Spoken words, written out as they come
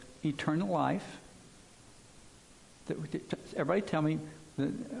eternal life. Everybody tell me,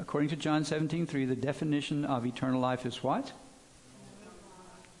 according to John 17:3, the definition of eternal life is what?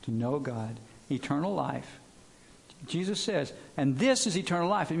 To know God. Eternal life. Jesus says, and this is eternal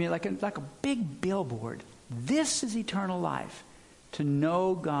life. I mean, like a big billboard. This is eternal life. To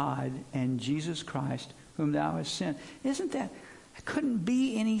know God and Jesus Christ, whom thou hast sent. Isn't that? It couldn't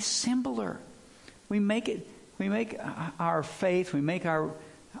be any simpler. We make our faith, we make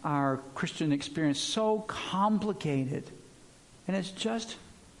our Christian experience so complicated. And it's just,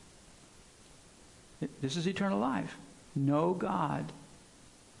 this is eternal life. Know God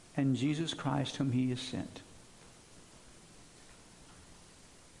and Jesus Christ whom He has sent.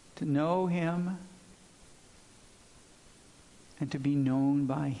 To know Him and to be known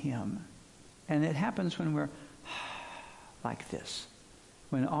by Him. And it happens when we're like this.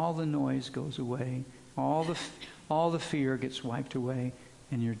 When all the noise goes away, all the fear gets wiped away,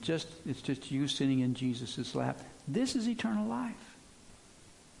 and it's just you sitting in Jesus' lap. This is eternal life.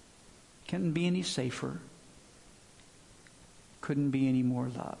 Can't be any safer. Couldn't be any more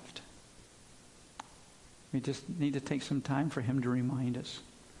loved. We just need to take some time for Him to remind us.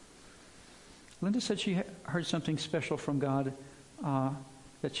 Linda said she heard something special from God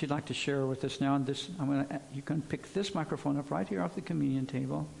that she'd like to share with us now. And you can pick this microphone up right here off the communion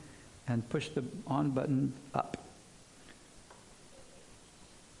table and push the on button up.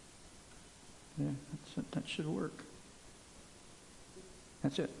 Yeah, that should work.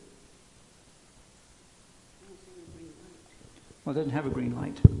 That's it. Well, it doesn't have a green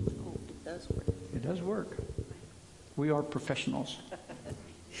light. Oh, it does work. It does work. We are professionals.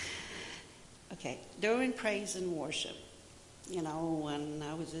 Okay. During praise and worship, when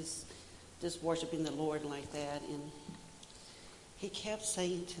I was just worshiping the Lord like that, and He kept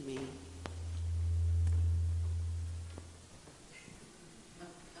saying to me,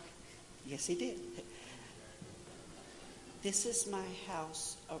 yes, He did. This is my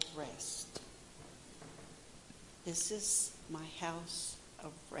house of rest. This is my house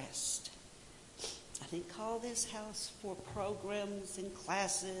of rest. I didn't call this house for programs and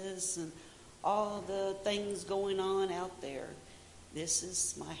classes and all the things going on out there. This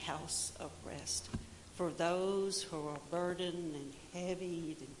is my house of rest. For those who are burdened and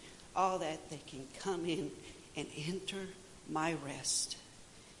heavy and all that, they can come in and enter my rest.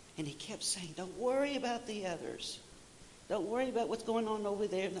 And He kept saying, don't worry about the others. Don't worry about what's going on over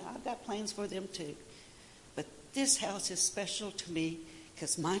there. I've got plans for them too. But this house is special to me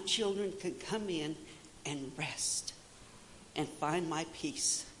because my children can come in and rest and find my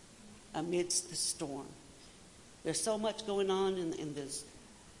peace amidst the storm. There's so much going on in the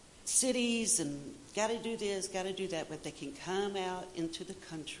cities and got to do this, got to do that, but they can come out into the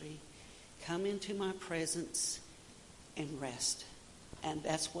country, come into my presence and rest. And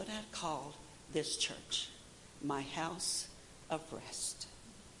that's what I call this church, my house of rest.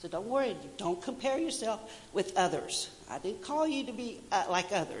 So don't worry, don't compare yourself with others. I didn't call you to be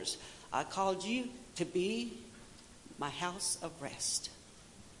like others. I called you to be my house of rest.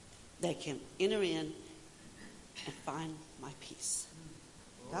 They can enter in and find my peace.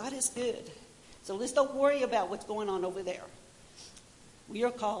 God is good. So let's don't worry about what's going on over there. We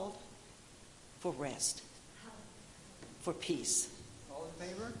are called for rest, for peace. All in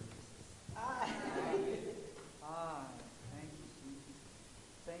favor? Aye. Aye. Thank you, Jesus.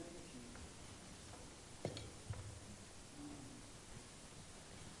 Thank you, Jesus.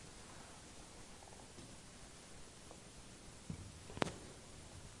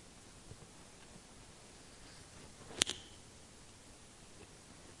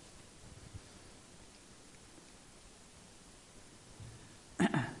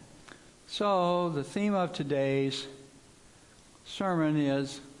 So the theme of today's sermon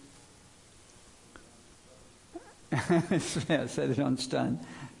is set it on stun.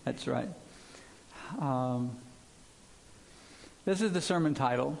 That's right. This is the sermon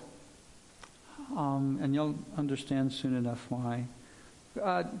title, and you'll understand soon enough why.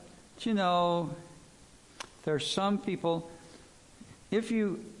 There's some people. If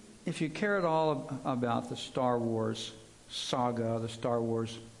you care at all about the Star Wars saga, the Star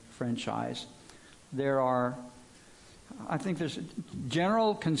Wars franchise, I think there's a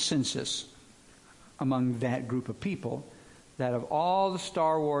general consensus among that group of people that of all the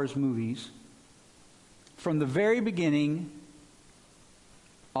Star Wars movies, from the very beginning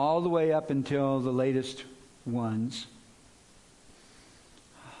all the way up until the latest ones,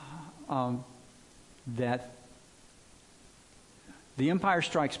 that The Empire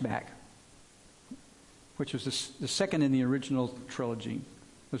Strikes Back, which was the second in the original trilogy,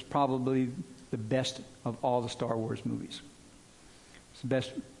 was probably the best of all the Star Wars movies. It's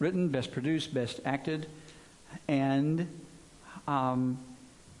best written, best produced, best acted. And the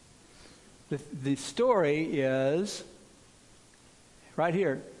story is right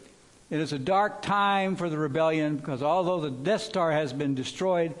here. It is a dark time for the rebellion because although the Death Star has been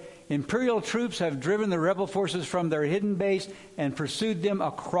destroyed, Imperial troops have driven the rebel forces from their hidden base and pursued them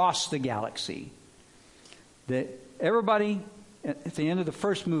across the galaxy. Everybody at the end of the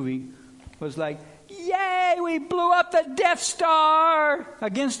first movie was like, yay, we blew up the Death Star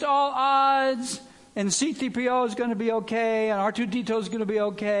against all odds. And C-3PO is going to be okay, and R2-D2 is going to be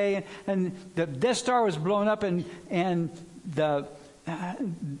okay. And the Death Star was blown up, and the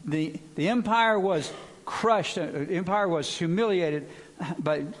Empire was crushed. The Empire was humiliated,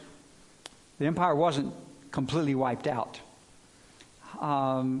 but the Empire wasn't completely wiped out.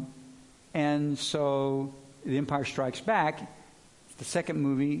 And so the Empire Strikes Back. The second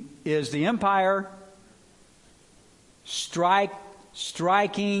movie is the Empire striking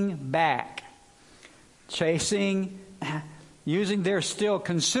back, using their still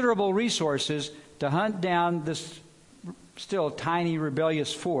considerable resources to hunt down this still tiny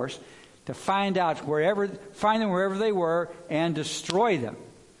rebellious force, to find them wherever they were and destroy them.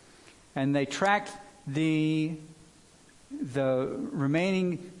 And they tracked the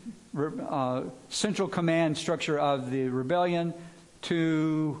remaining central command structure of the rebellion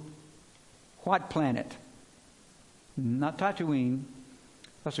to what planet? Not Tatooine.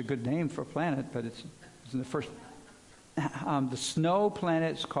 That's a good name for a planet, but it's in the first. The snow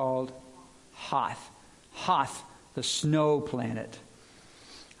planet is called Hoth. Hoth, the snow planet.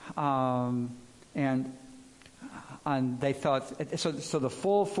 And they thought so. The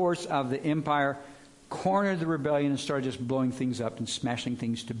full force of the Empire cornered the rebellion and started just blowing things up and smashing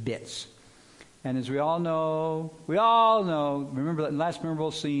things to bits. And as we all know, remember that last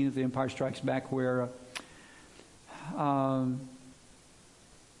memorable scene of The Empire Strikes Back where Han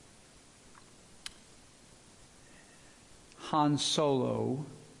Solo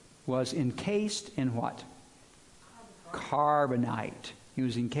was encased in what? Carbonite. He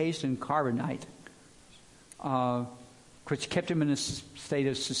was encased in carbonite, which kept him in a state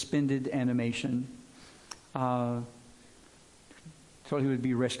of suspended animation, so he would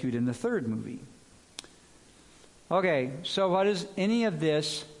be rescued in the third movie. Okay, so what does any of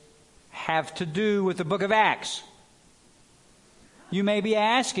this have to do with the book of Acts? You may be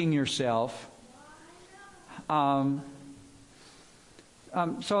asking yourself. So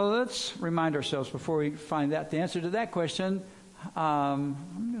let's remind ourselves before we find out the answer to that question. I'm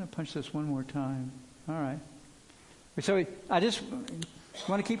going to punch this one more time. All right. So I just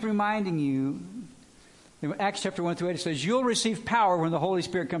want to keep reminding you. In Acts chapter 1 through 8, it says, you'll receive power when the Holy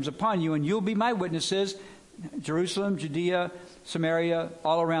Spirit comes upon you, and you'll be my witnesses, Jerusalem, Judea, Samaria,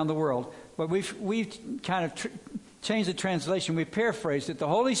 all around the world. But we've kind of changed the translation. We paraphrased it. The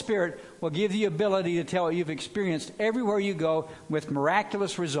Holy Spirit will give you the ability to tell what you've experienced everywhere you go with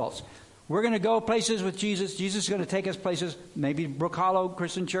miraculous results. We're going to go places with Jesus. Jesus is going to take us places, maybe Brook Hollow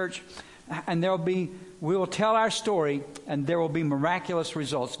Christian Church, and we will tell our story, and there will be miraculous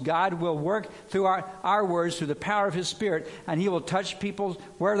results. God will work through our words, through the power of His Spirit, and He will touch people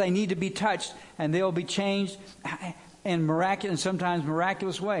where they need to be touched, and they will be changed in miraculous and sometimes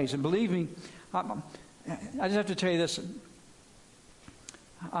miraculous ways. And believe me, I just have to tell you this.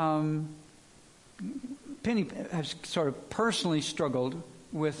 Penny has sort of personally struggled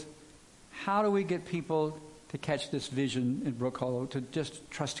with how do we get people to catch this vision in Brook Hollow, to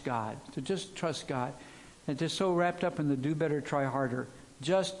just trust God, and just so wrapped up in the do better, try harder.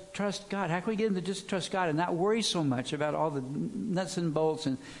 Just trust God. How can we get them to just trust God and not worry so much about all the nuts and bolts?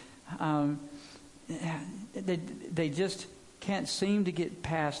 And they just can't seem to get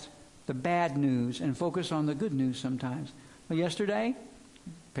past the bad news and focus on the good news sometimes. Well, yesterday,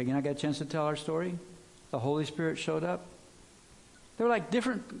 Peggy and I got a chance to tell our story. The Holy Spirit showed up. They were like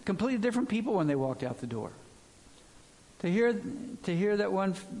completely different people when they walked out the door. To hear that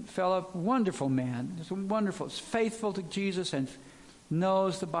one fellow, wonderful man, just wonderful, faithful to Jesus and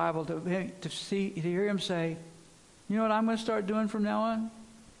knows the Bible, to hear him say, you know what I'm going to start doing from now on?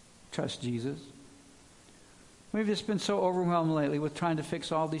 Trust Jesus. We've just been so overwhelmed lately with trying to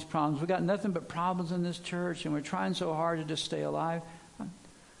fix all these problems. We've got nothing but problems in this church, and we're trying so hard to just stay alive.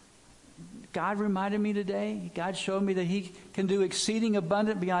 God reminded me today, God showed me that He can do exceeding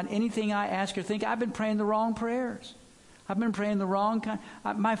abundant beyond anything I ask or think. I've been praying the wrong prayers. I've been praying the wrong kind.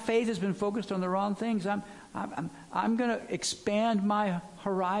 My faith has been focused on the wrong things. I'm going to expand my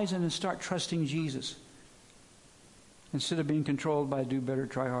horizon and start trusting Jesus instead of being controlled by do better,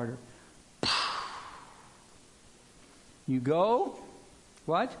 try harder. You go?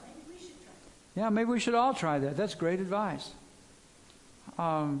 What? Maybe we should try. Yeah, maybe we should all try that. That's great advice.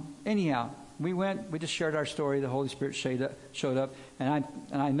 anyhow, we just shared our story. The Holy Spirit showed up, and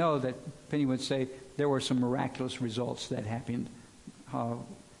I know that Penny would say there were some miraculous results that happened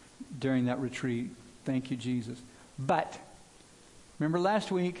during that retreat. Thank you, Jesus. But remember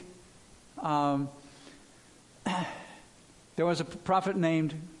last week, there was a prophet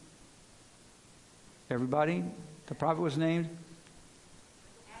named, everybody, the prophet was named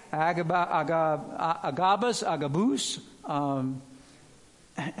Agabus,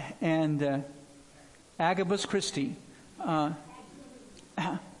 and Agabus Christi.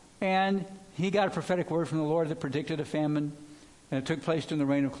 And he got a prophetic word from the Lord that predicted a famine. And it took place during the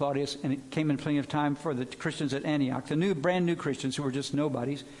reign of Claudius, and it came in plenty of time for the Christians at Antioch, the brand new Christians who were just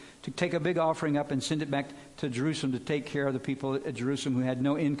nobodies, to take a big offering up and send it back to Jerusalem to take care of the people at Jerusalem who had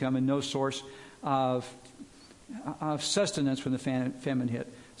no income and no source of sustenance when the famine hit.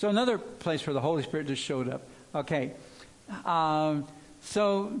 So another place where the Holy Spirit just showed up. Okay.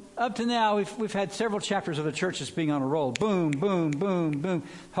 So up to now, we've had several chapters of the church just being on a roll. Boom, boom, boom, boom.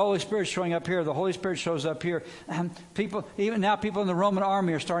 Holy Spirit showing up here. The Holy Spirit shows up here. People in the Roman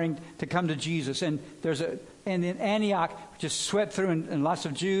army are starting to come to Jesus. And and in Antioch, just swept through, and lots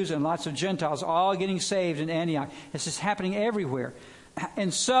of Jews and lots of Gentiles all getting saved in Antioch. It's just happening everywhere.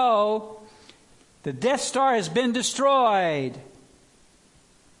 And so the Death Star has been destroyed.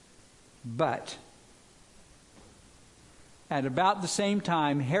 But at about the same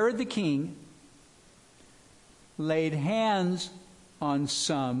time, Herod the king laid hands on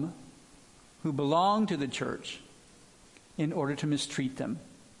some who belonged to the church in order to mistreat them.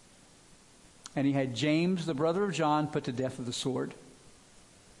 And he had James, the brother of John, put to death with the sword.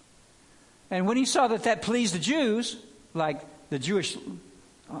 And when he saw that pleased the Jews, like the Jewish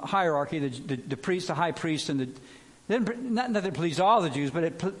hierarchy, the priest, the high priest, and not that it pleased all the Jews, but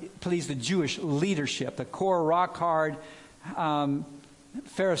it pleased the Jewish leadership, the core rock-hard,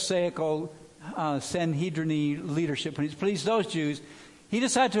 Pharisaical, Sanhedrin leadership. When he pleased those Jews, he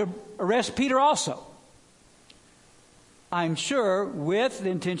decided to arrest Peter also. I'm sure with the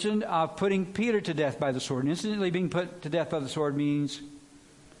intention of putting Peter to death by the sword. And instantly being put to death by the sword means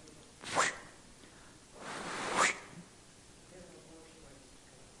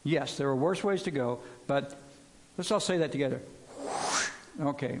yes, there are worse ways to go, but let's all say that together.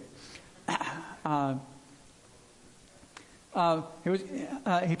 Okay.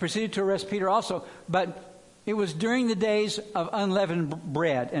 He proceeded to arrest Peter also, but it was during the days of unleavened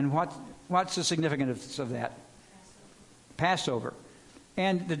bread. And what's the significance of that? Passover.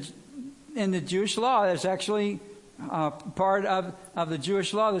 And in the Jewish law, there's actually part of the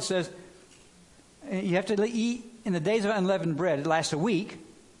Jewish law that says you have to eat in the days of unleavened bread. It lasts a week.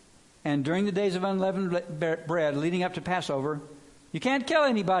 And during the days of unleavened bread leading up to Passover, you can't kill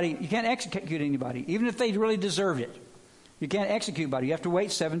anybody. You can't execute anybody, even if they really deserved it. You can't execute anybody. You have to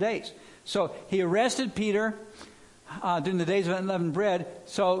wait 7 days. So he arrested Peter during the days of unleavened bread.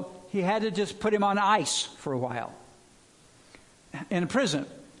 So he had to just put him on ice for a while in a prison.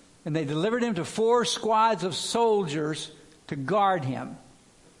 And they delivered him to 4 squads of soldiers to guard him.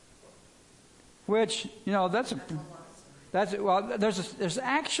 Which, there's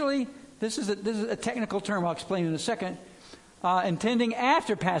actually, this is a technical term I'll explain in a second, intending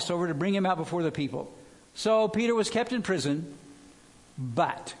after Passover to bring him out before the people. So Peter was kept in prison,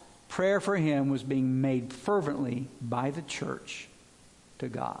 but prayer for him was being made fervently by the church to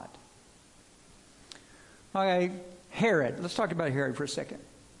God. Okay, Herod. Let's talk about Herod for a second.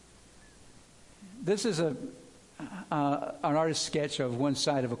 This is an artist's sketch of one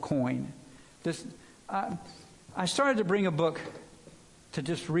side of a coin. I started to bring a book to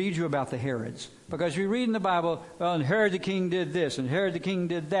just read you about the Herods. Because we read in the Bible, well, and Herod the king did this, and Herod the king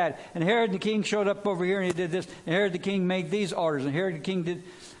did that, and Herod the king showed up over here and he did this, and Herod the king made these orders, and Herod the king did...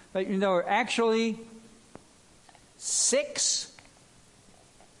 But actually 6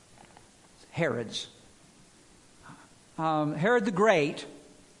 Herods. Herod the Great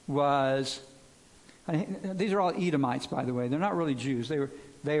was... These are all Edomites, by the way. They're not really Jews.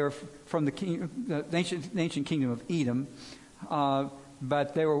 They are from the ancient kingdom of Edom.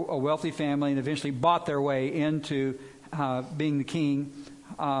 But they were a wealthy family and eventually bought their way into being the king,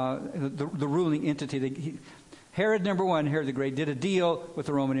 the ruling entity. Herod number 1, Herod the Great, did a deal with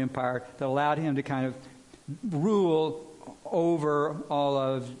the Roman Empire that allowed him to kind of rule over all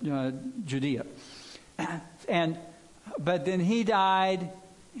of Judea. But then he died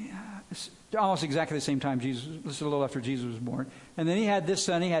almost exactly the same time Jesus, a little after Jesus was born. And then he had this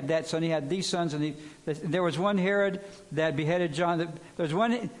son, he had that son, he had these sons, and there was one Herod that beheaded John. There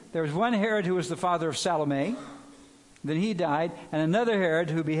was one Herod who was the father of Salome. Then he died, and another Herod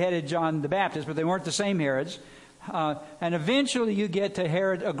who beheaded John the Baptist, but they weren't the same Herods. And eventually you get to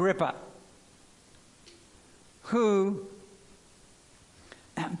Herod Agrippa, who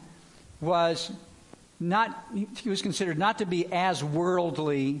was considered not to be as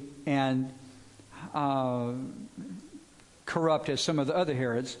worldly and corrupt as some of the other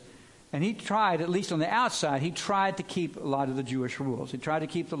Herods. And he tried, at least on the outside, he tried to keep a lot of the Jewish rules. He tried to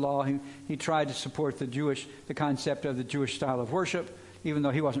keep the law. He tried to support the concept of the Jewish style of worship, even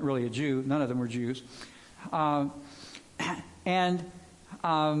though he wasn't really a Jew. None of them were Jews.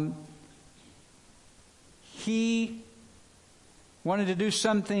 He wanted to do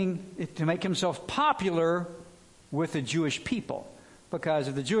something to make himself popular with the Jewish people. Because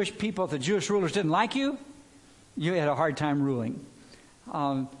if the Jewish rulers didn't like you, you had a hard time ruling.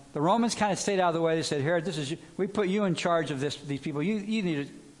 The Romans kind of stayed out of the way. They said, Herod, we put you in charge of these people. You need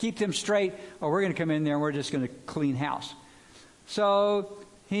to keep them straight, or we're going to come in there and we're just going to clean house. So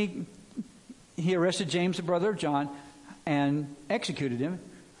he arrested James, the brother of John, and executed him.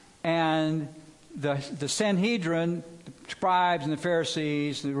 And the Sanhedrin, the scribes and the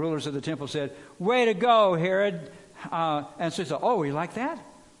Pharisees, the rulers of the temple said, way to go, Herod. And so he said, oh, you like that?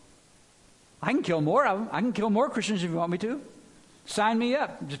 I can kill more of them. I can kill more Christians if you want me to. Sign me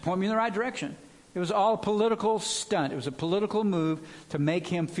up. Just point me in the right direction. It was all a political stunt. It was a political move to make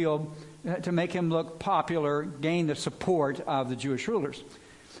him look popular, gain the support of the Jewish rulers.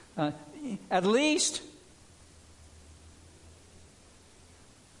 At least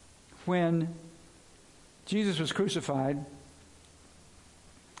when Jesus was crucified,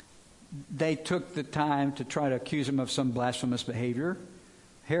 they took the time to try to accuse him of some blasphemous behavior.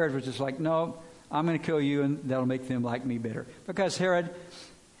 Herod was just like, no, I'm going to kill you, and that'll make them like me better. Because Herod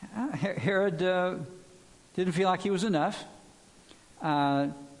didn't feel like he was enough.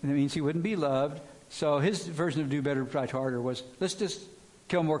 That means he wouldn't be loved. So his version of do better, try harder was, let's just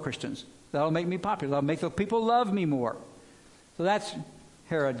kill more Christians. That'll make me popular. That'll make the people love me more. So that's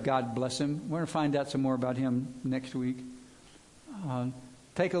Herod, God bless him. We're going to find out some more about him next week.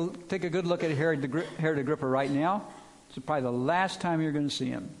 Take a good look at Herod Agrippa right now. It's probably the last time you're going to see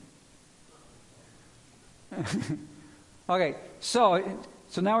him. Okay, so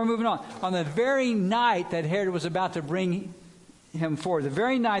now we're moving on. On the very night that Herod was about to bring him forward, the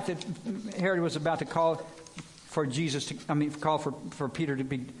very night that Herod was about to call for for Peter to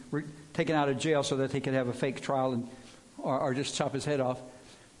be taken out of jail so that he could have a fake trial or just chop his head off,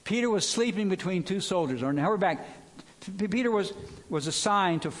 Peter was sleeping between two soldiers. Now we're back. Peter was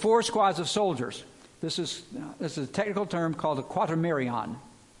assigned to 4 squads of soldiers. This is a technical term called a quatermerion.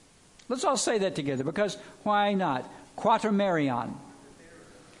 Let's all say that together, because why not? Quatermerion.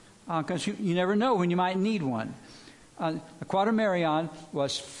 Because you never know when you might need one. A quatermerion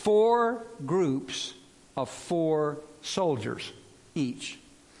was 4 groups of 4 soldiers each.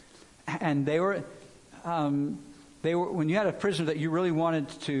 And they were when you had a prisoner that you really wanted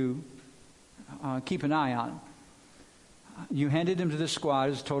to keep an eye on, you handed him to this squad.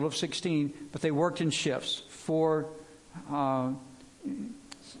 It was a total of 16, but they worked in shifts. However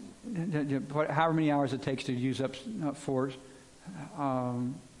many hours it takes to use up 4.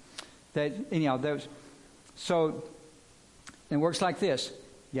 So it works like this.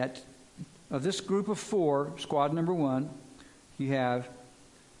 Yet of this group of 4, squad number 1, you have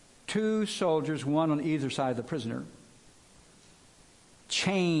 2 soldiers, one on either side of the prisoner,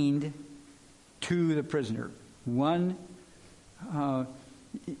 chained to the prisoner. One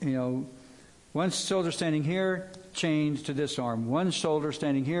soldier standing here, chained to this arm. One soldier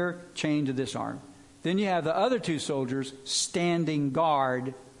standing here, chained to this arm. Then you have the other 2 soldiers standing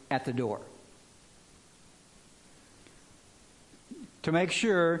guard at the door to make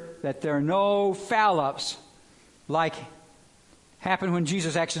sure that there are no foul-ups like happened when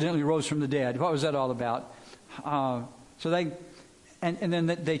Jesus accidentally rose from the dead. What was that all about? So they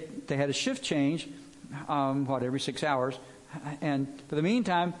had a shift change, every 6 hours. And for the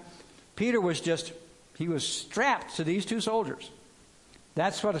meantime, Peter was strapped to these 2 soldiers.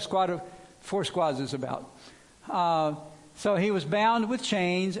 That's what a squad of 4 squads is about. So he was bound with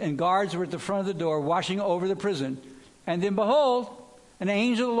chains, and guards were at the front of the door watching over the prison. And then behold, an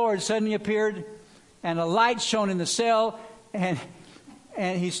angel of the Lord suddenly appeared, and a light shone in the cell, and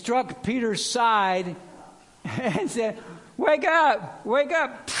he struck Peter's side and said, wake up, wake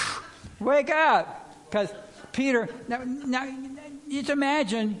up, wake up. Because Peter, now just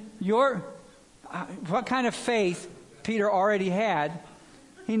imagine what kind of faith Peter already had.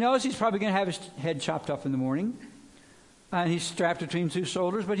 He knows he's probably going to have his head chopped off in the morning. And he's strapped between 2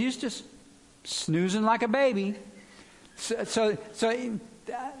 soldiers, but he's just snoozing like a baby. So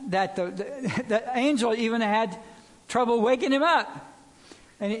that the angel even had trouble waking him up.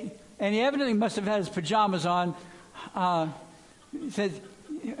 And he evidently must have had his pajamas on he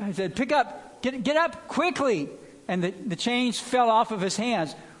said, pick up, get up quickly. And the chains fell off of his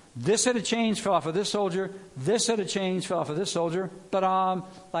hands. This set of chains fell off of this soldier. This set of chains fell off of this soldier. But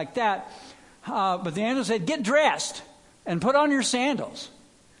like that. But the angel said, get dressed and put on your sandals.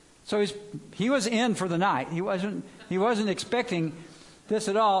 So he was in for the night. He wasn't expecting this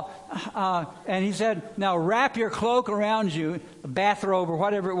at all. And he said, now wrap your cloak around you, a bathrobe or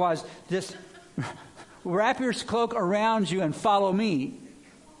whatever it was. Just wrap your cloak around you and follow me.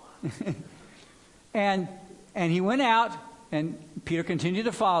 And he went out, and Peter continued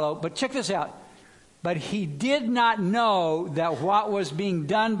to follow. But check this out. But he did not know that what was being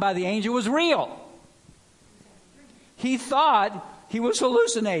done by the angel was real. He thought he was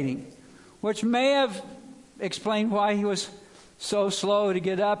hallucinating, which may have explained why he was so slow to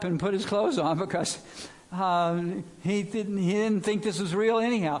get up and put his clothes on, because he didn't think this was real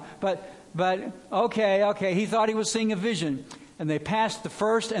anyhow. But okay, he thought he was seeing a vision. And they passed the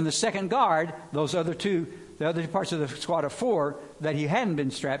first and the second guard, those other two, the other parts of the squad of 4 that he hadn't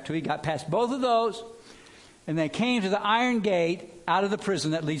been strapped to. He got past both of those, and they came to the iron gate out of the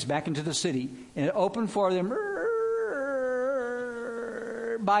prison that leads back into the city. And it opened for them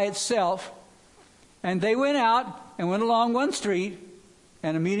by itself. And they went out and went along one street,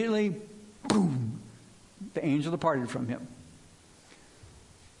 and immediately, boom, the angel departed from him.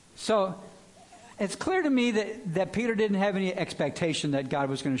 So it's clear to me that Peter didn't have any expectation that God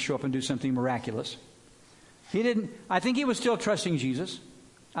was going to show up and do something miraculous. He didn't. I think he was still trusting Jesus.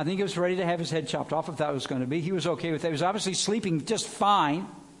 I think he was ready to have his head chopped off if that was going to be. He was okay with that. He was obviously sleeping just fine.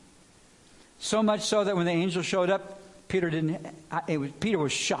 So much so that when the angel showed up, Peter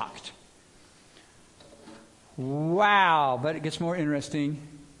was shocked. Wow, but it gets more interesting.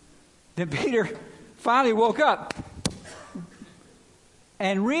 Then Peter finally woke up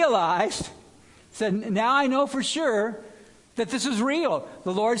and realized, said, now I know for sure that this is real.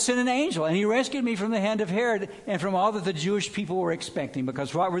 The Lord sent an angel, and he rescued me from the hand of Herod and from all that the Jewish people were expecting.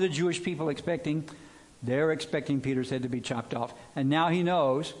 Because what were the Jewish people expecting? They were expecting Peter's head to be chopped off. And now he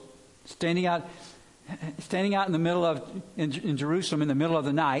knows, standing out in the middle of, in Jerusalem in the middle of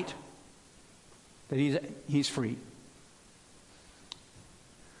the night, that he's free.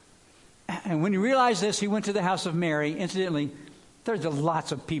 And when he realized this, he went to the house of Mary. Incidentally, there's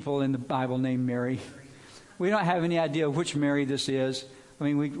lots of people in the Bible named Mary. We don't have any idea which Mary this is. I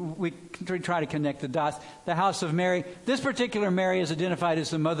mean, we try to connect the dots. The house of Mary. This particular Mary is identified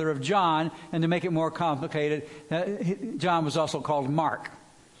as the mother of John. And to make it more complicated, John was also called Mark.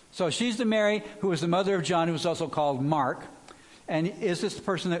 So she's the Mary who was the mother of John, who was also called Mark. And is this the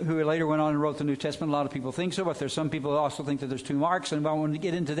person who later went on and wrote the New Testament? A lot of people think so, but there's some people who also think that there's 2 Marks, and I want to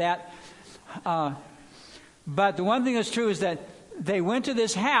get into that. But the one thing that's true is that they went to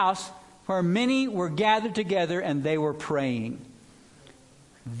this house where many were gathered together and they were praying.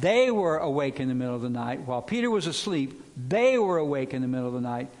 They were awake in the middle of the night. While Peter was asleep, they were awake in the middle of the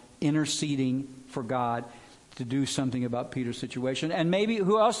night, interceding for God to do something about Peter's situation. And maybe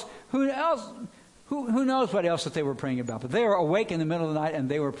who knows what else that they were praying about. But they were awake in the middle of the night and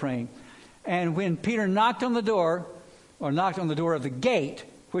they were praying. And when Peter knocked on the door, or knocked on the door of the gate,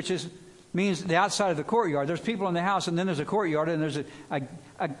 which means the outside of the courtyard. There's people in the house, and then there's a courtyard, and there's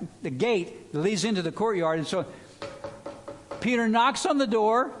the gate that leads into the courtyard. And so Peter knocks on the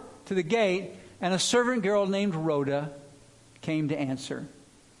door to the gate, and a servant girl named Rhoda came to answer.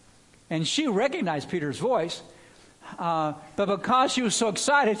 And she recognized Peter's voice, but because she was so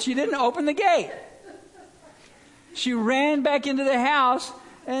excited, she didn't open the gate. She ran back into the house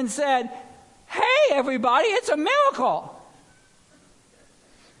and said, "Hey, everybody, it's a miracle."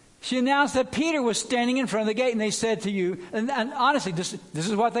 She announced that Peter was standing in front of the gate, and they said to you, and honestly, this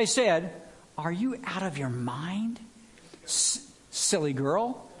is what they said, "Are you out of your mind? Silly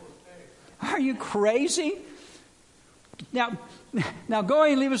girl. Are you crazy? Now go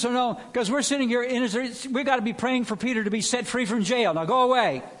and leave us alone, because we're sitting here, we've got to be praying for Peter to be set free from jail. Now go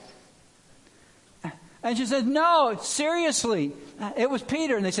away." And she said, "No, seriously, it was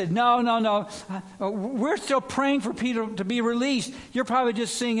Peter." And they said, No. We're still praying for Peter to be released. You're probably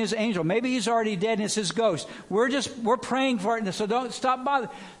just seeing his angel. Maybe he's already dead and it's his ghost. We're praying for it, so don't stop bothering.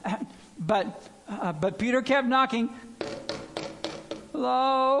 But Peter kept knocking.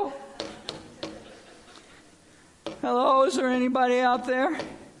 Hello? Hello, is there anybody out there?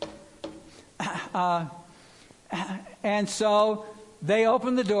 And so they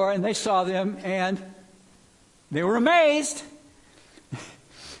opened the door and they saw them, and they were amazed.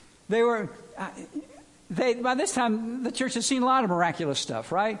 By this time, the church has seen a lot of miraculous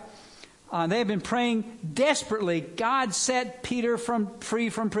stuff, right? They had been praying desperately. God set Peter free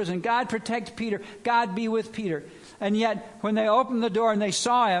from prison. God protect Peter. God be with Peter. And yet, when they opened the door and they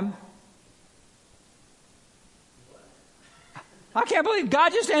saw him, I can't believe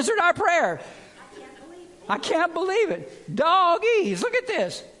God just answered our prayer. I can't believe it. Doggies, look at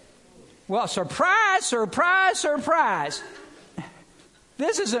this. Well, surprise, surprise, surprise.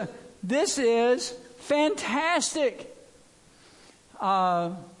 This is fantastic.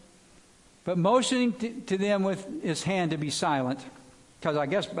 But motioning to them with his hand to be silent, because I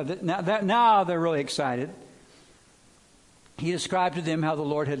guess now they're really excited. He described to them how the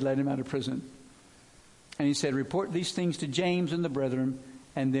Lord had led him out of prison. And he said, report these things to James and the brethren.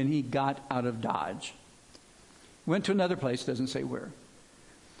 And then he got out of Dodge. Went to another place, doesn't say where.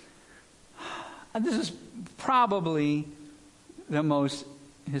 And this is probably the most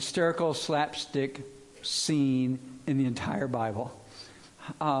hysterical slapstick scene in the entire Bible.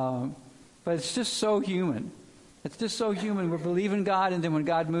 But it's just so human. It's just so human. We believe in God, and then when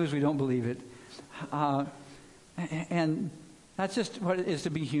God moves, we don't believe it. And that's just what it is to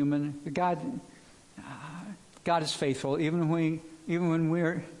be human. God is faithful, even when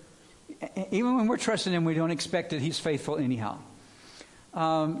we're trusting Him. We don't expect that He's faithful anyhow.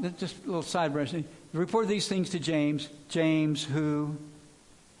 Just a little side brush. Report these things to James. James, who?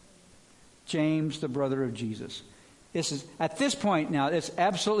 James, the brother of Jesus. This is at this point now. It's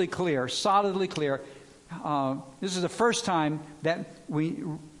absolutely clear, solidly clear. This is the first time that we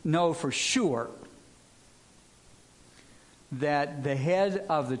know for sure that the head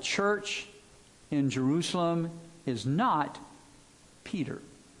of the church in Jerusalem is not Peter.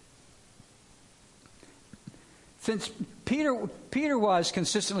 Since Peter was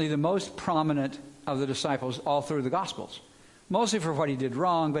consistently the most prominent of the disciples all through the Gospels, mostly for what he did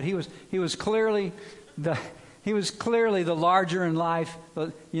wrong, but he was clearly the larger in life.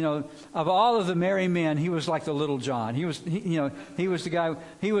 Of all of the merry men, he was like the little John. He was the guy.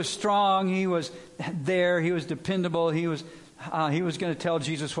 He was strong. He was there. He was dependable. He was going to tell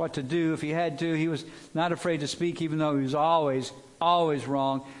Jesus what to do if he had to. He was not afraid to speak, even though he was always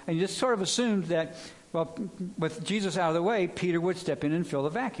wrong. And you just sort of assumed that, well, with Jesus out of the way, Peter would step in and fill the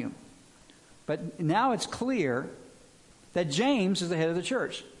vacuum. But now it's clear that James is the head of the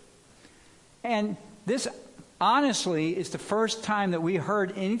church. And this, honestly, is the first time that we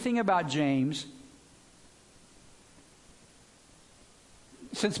heard anything about James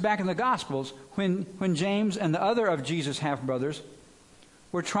since back in the Gospels, when James and the other of Jesus' half-brothers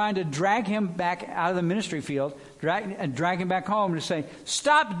were trying to drag him back out of the ministry field, drag him back home to say,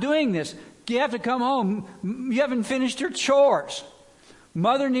 stop doing this. You have to come home. You haven't finished your chores.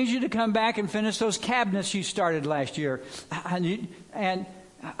 Mother needs you to come back and finish those cabinets you started last year. And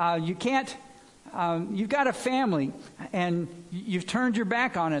you can't, you've got a family, and you've turned your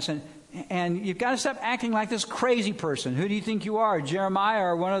back on us, and you've got to stop acting like this crazy person. Who do you think you are, Jeremiah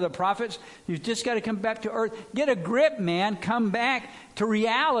or one of the prophets? You've just got to come back to earth. Get a grip, man. Come back to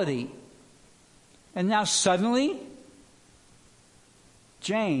reality. And now suddenly,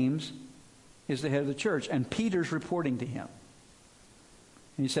 James is the head of the church, and Peter's reporting to him.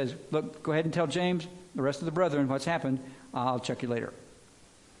 And he says, look, go ahead and tell James, the rest of the brethren, what's happened. I'll check you later.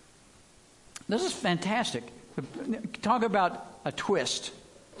 This is fantastic. Talk about a twist.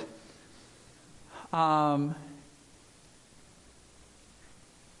 Well,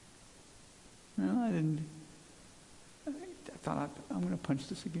 I thought I'm going to punch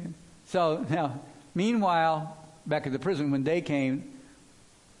this again. So now, meanwhile, back at the prison, when day came,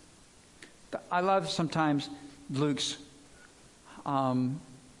 I love sometimes Luke's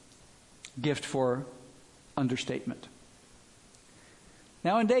gift for understatement.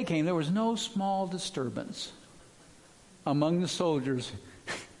 Now, when day came, there was no small disturbance among the soldiers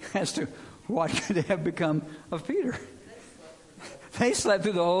as to what could have become of Peter. They slept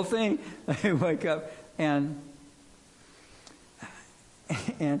through the whole thing. They wake up and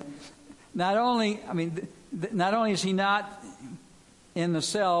not only is he not in the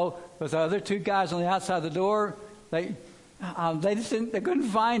cell with the other two guys on the outside the door, they couldn't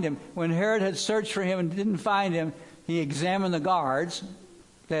find him. When Herod had searched for him and didn't find him, he examined the guards.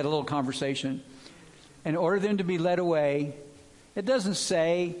 They had a little conversation and ordered them to be led away. It doesn't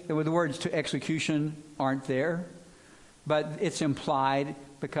say that the words to execution aren't there, but it's implied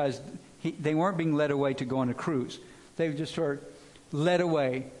because they weren't being led away to go on a cruise. They were just sort of led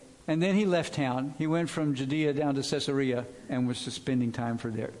away. And then he left town. He went from Judea down to Caesarea and was just spending time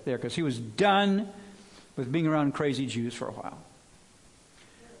there because he was done with being around crazy Jews for a while.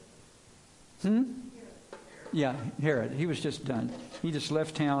 Yeah, Herod. He was just done. He just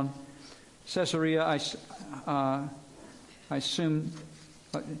left town. Caesarea, I assume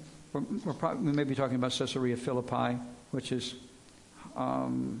we may be talking about Caesarea Philippi, which is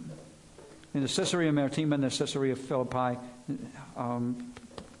in the Caesarea Maritima and the Caesarea Philippi.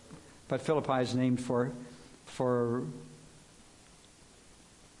 But Philippi is named for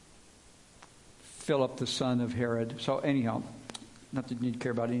Philip, the son of Herod. So anyhow, not that you need to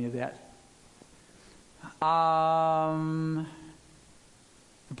care about any of that.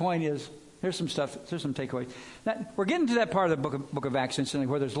 The point is, here's some takeaways. Now, we're getting to that part of the book of Acts incidentally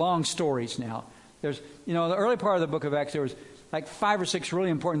where there's long stories now. There's, the early part of the book of Acts, there was like 5 or 6 really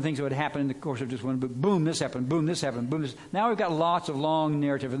important things that would happen in the course of just one book. Boom, this happened. Boom, this happened. Boom, this. Now we've got lots of long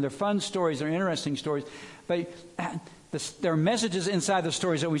narrative, and they're fun stories. They're interesting stories. But there are messages inside the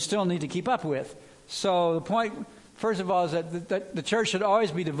stories that we still need to keep up with. So the point, first of all, is that the church should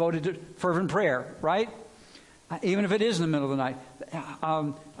always be devoted to fervent prayer, right? Even if it is in the middle of the night.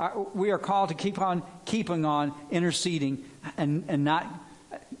 We are called to keep on keeping on, interceding, and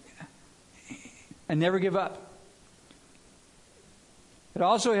never give up. It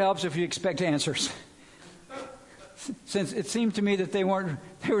also helps if you expect answers. Since it seemed to me that they were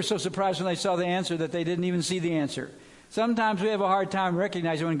so surprised when they saw the answer that they didn't even see the answer. Sometimes we have a hard time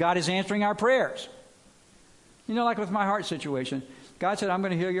recognizing when God is answering our prayers. Like with my heart situation. God said, I'm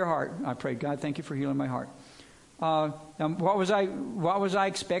going to heal your heart. I prayed, God, thank you for healing my heart. What was I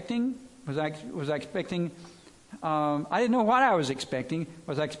expecting? Was I expecting? I didn't know what I was expecting.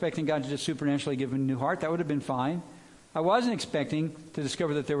 Was I expecting God to just supernaturally give me a new heart? That would have been fine. I wasn't expecting to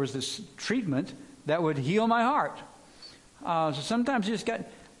discover that there was this treatment that would heal my heart. So sometimes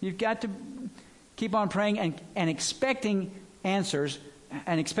you've got to keep on praying and expecting answers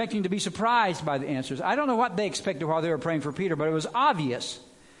and expecting to be surprised by the answers. I don't know what they expected while they were praying for Peter, but it was obvious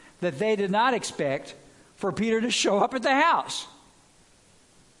that they did not expect for Peter to show up at the house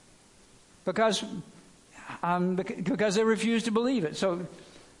because they refused to believe it. So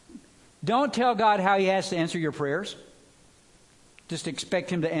don't tell God how He has to answer your prayers. Just expect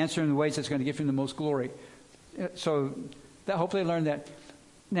Him to answer in the ways that's going to give Him the most glory. So hopefully learn that.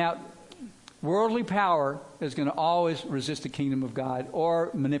 Now, worldly power is going to always resist the kingdom of God or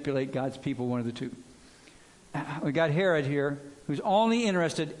manipulate God's people, one of the two. We got Herod here, who's only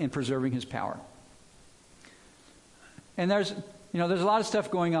interested in preserving his power. And there's a lot of stuff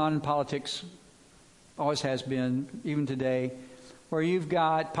going on in politics, always has been, even today, where you've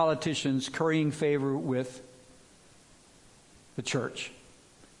got politicians currying favor with the church.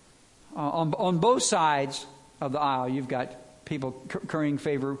 On both sides of the aisle, you've got people currying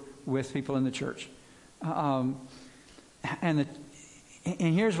favor with people in the church. And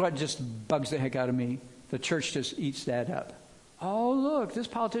here's what just bugs the heck out of me. The church just eats that up. Oh, look, this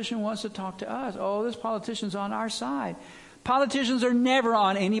politician wants to talk to us. Oh, this politician's on our side. Politicians are never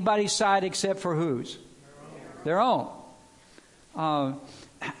on anybody's side except for whose? Their own. And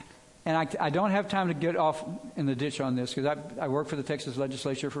I don't have time to get off in the ditch on this because I worked for the Texas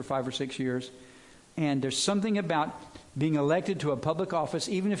legislature for 5 or 6 years. And there's something about being elected to a public office,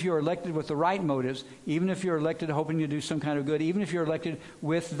 even if you're elected with the right motives, even if you're elected hoping to do some kind of good, even if you're elected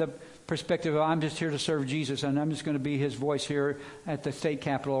with the perspective of I'm just here to serve Jesus and I'm just going to be His voice here at the state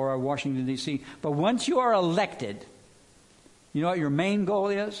capitol or Washington, D.C. But once you are elected, you know what your main goal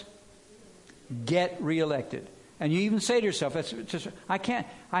is? Get reelected. And you even say to yourself,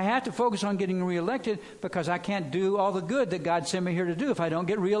 I have to focus on getting reelected because I can't do all the good that God sent me here to do if I don't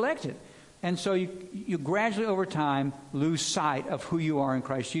get reelected. And so you gradually over time lose sight of who you are in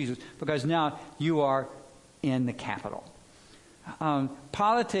Christ Jesus because now you are in the capital.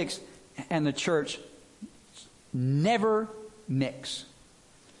 Politics and the church never mix.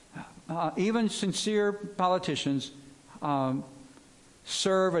 Even sincere politicians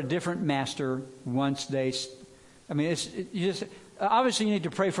serve a different master once they... obviously you need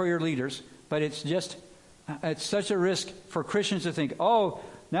to pray for your leaders, but it's such a risk for Christians to think, oh,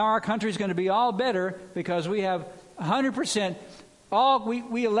 now our country's going to be all better because we have 100%.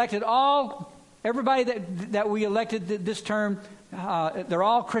 We elected everybody that we elected this term. They're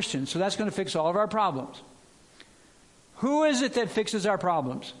all Christians, so that's going to fix all of our problems. Who is it that fixes our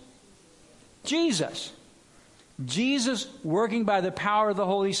problems? Jesus. Jesus working by the power of the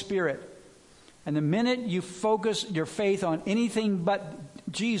Holy Spirit. And the minute you focus your faith on anything but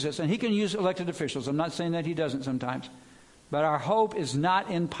Jesus, and He can use elected officials. I'm not saying that He doesn't sometimes. But our hope is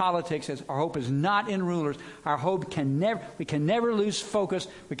not in politics. Our hope is not in rulers. Our hope we can never lose focus.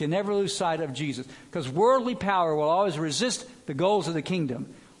 We can never lose sight of Jesus. Because worldly power will always resist the goals of the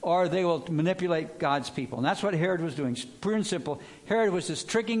kingdom, or they will manipulate God's people. And that's what Herod was doing. Pure and simple. Herod was just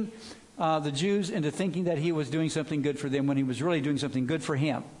tricking the Jews into thinking that he was doing something good for them when he was really doing something good for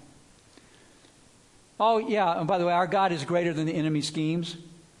him. Oh, yeah, and by the way, our God is greater than the enemy's schemes.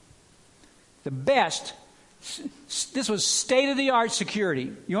 the best. This was state-of-the-art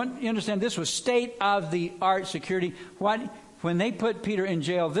security. You understand? This was state-of-the-art security. When they put Peter in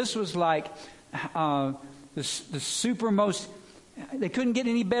jail, this was like the supermost. They couldn't get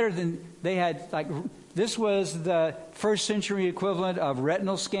any better than they had. Like, this was the first century equivalent of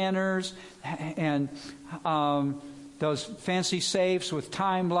retinal scanners and those fancy safes with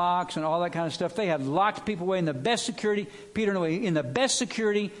time locks and all that kind of stuff. They had locked people away in the best security. Peter, in the best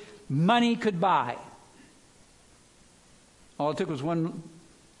security money could buy. All it took was one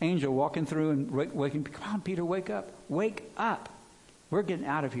angel walking through and waking. Come on, Peter, wake up. Wake up. We're getting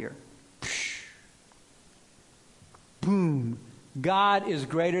out of here. Boom. God is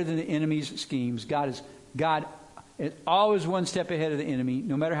greater than the enemy's schemes. God is always one step ahead of the enemy,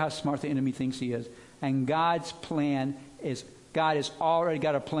 no matter how smart the enemy thinks he is. And God's plan is, God has already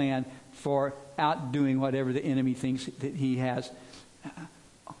got a plan for outdoing whatever the enemy thinks that he has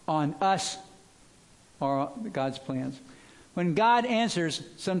on us or God's plans. When God answers,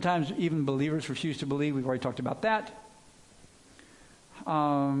 sometimes even believers refuse to believe. We've already talked about that.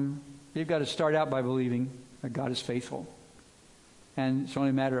 You've got to start out by believing that God is faithful. And it's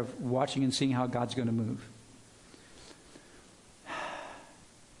only a matter of watching and seeing how God's going to move.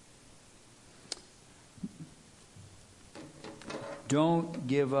 Don't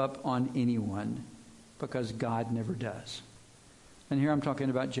give up on anyone, because God never does. And here I'm talking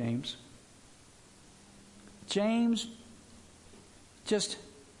about James. James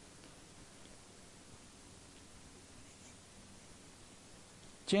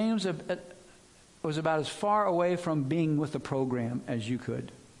was about as far away from being with the program as you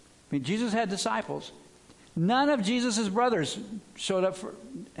could. I mean, Jesus had disciples. None of Jesus' brothers showed up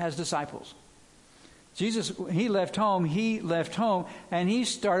as disciples. Jesus, he left home, and he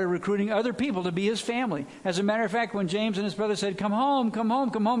started recruiting other people to be his family. As a matter of fact, when James and his brother said, come home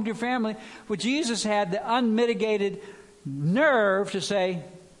to your family, well, Jesus had the unmitigated nerve to say,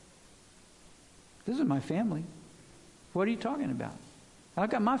 this is my family. What are you talking about? I've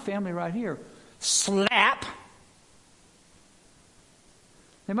got my family right here. Slap!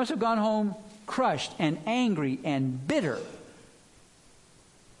 They must have gone home crushed and angry and bitter.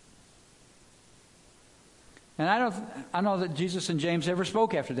 And I know that Jesus and James ever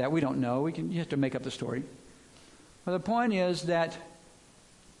spoke after that. We don't know. You have to make up the story. But the point is that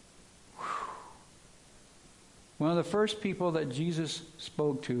one of the first people that Jesus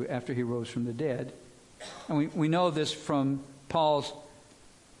spoke to after he rose from the dead, and we know this from Paul's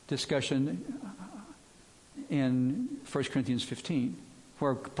discussion in 1 Corinthians 15,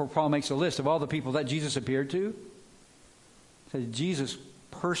 where Paul makes a list of all the people that Jesus appeared to. Says Jesus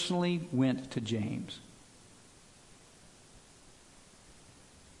personally went to James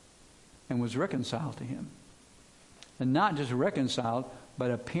and was reconciled to him. And not just reconciled,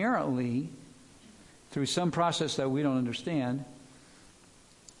 but apparently, through some process that we don't understand,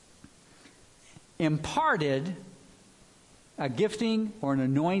 imparted a gifting or an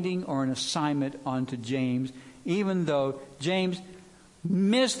anointing or an assignment onto James, even though James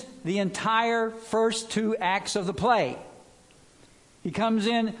missed the entire first two acts of the play. He comes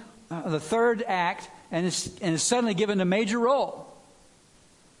in the third act and is suddenly given a major role.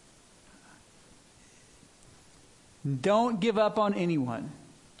 Don't give up on anyone.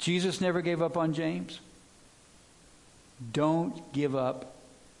 Jesus never gave up on James. Don't give up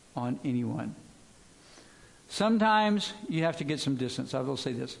on anyone. Sometimes you have to get some distance. I will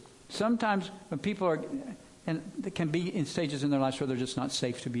say this. Sometimes when people are, and they can be in stages in their lives where they're just not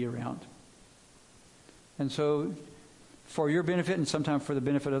safe to be around. And so, for your benefit and sometimes for the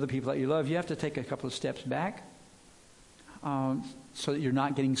benefit of other people that you love, you have to take a couple of steps back so that you're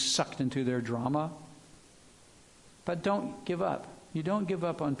not getting sucked into their drama. But don't give up. You don't give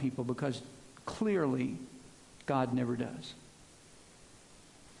up on people, because clearly God never does.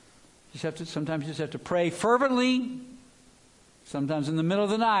 Sometimes you just have to pray fervently. Sometimes in the middle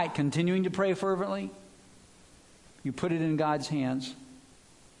of the night, continuing to pray fervently. You put it in God's hands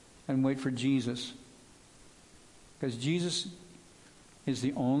and wait for Jesus. Because Jesus is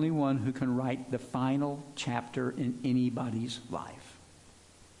the only one who can write the final chapter in anybody's life.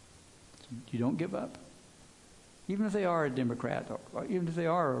 So you don't give up. Even if they are a Democrat, or even if they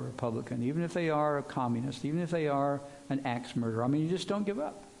are a Republican, even if they are a communist, even if they are an axe murderer. I mean, you just don't give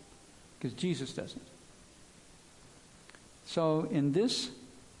up, because Jesus doesn't. So in this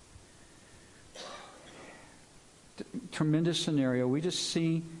tremendous scenario, we just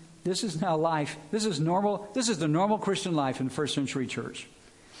see this is now life. This is normal. This is the normal Christian life in the first century church.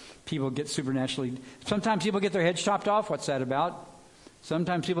 People get supernaturally. Sometimes people get their heads chopped off. What's that about?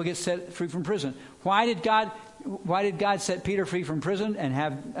 Sometimes people get set free from prison. Why did God set Peter free from prison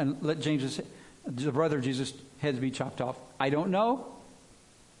and let James, the brother of Jesus, heads be chopped off? I don't know.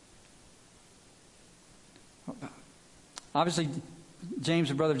 Obviously, James,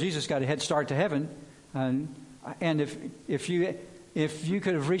 the brother of Jesus, got a head start to heaven. And if you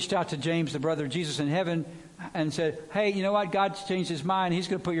could have reached out to James, the brother of Jesus, in heaven and said, hey, you know what? God's changed his mind. He's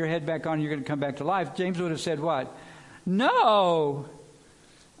going to put your head back on and you're going to come back to life. James would have said what? No.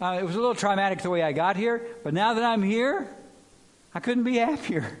 It was a little traumatic the way I got here, but now that I'm here, I couldn't be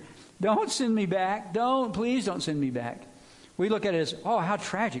happier. Don't send me back. Please don't send me back. We look at it as, oh, how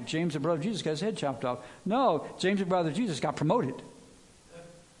tragic. James, the brother of Jesus, got his head chopped off. No, James, the brother of Jesus, got promoted.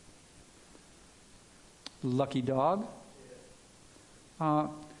 Lucky dog.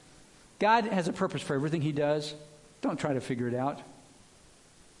 God has a purpose for everything he does. Don't try to figure it out.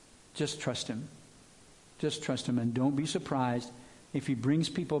 Just trust him. Just trust him, and don't be surprised if he brings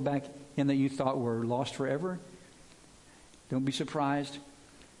people back in that you thought were lost forever. Don't be surprised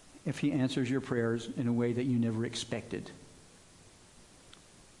if he answers your prayers in a way that you never expected.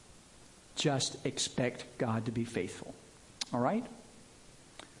 Just expect God to be faithful. All right?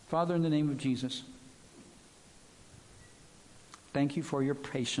 Father, in the name of Jesus, thank you for your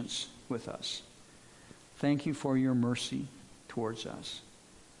patience with us. Thank you for your mercy towards us.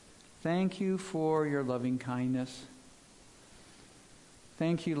 Thank you for your loving kindness.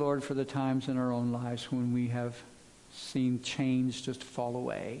 Thank you, Lord, for the times in our own lives when we have seen chains just fall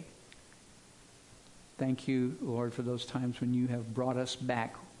away. Thank you, Lord, for those times when you have brought us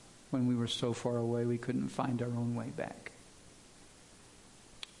back when we were so far away we couldn't find our own way back.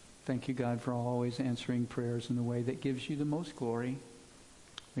 Thank you, God, for always answering prayers in the way that gives you the most glory.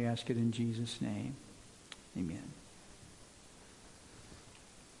 We ask it in Jesus' name. Amen.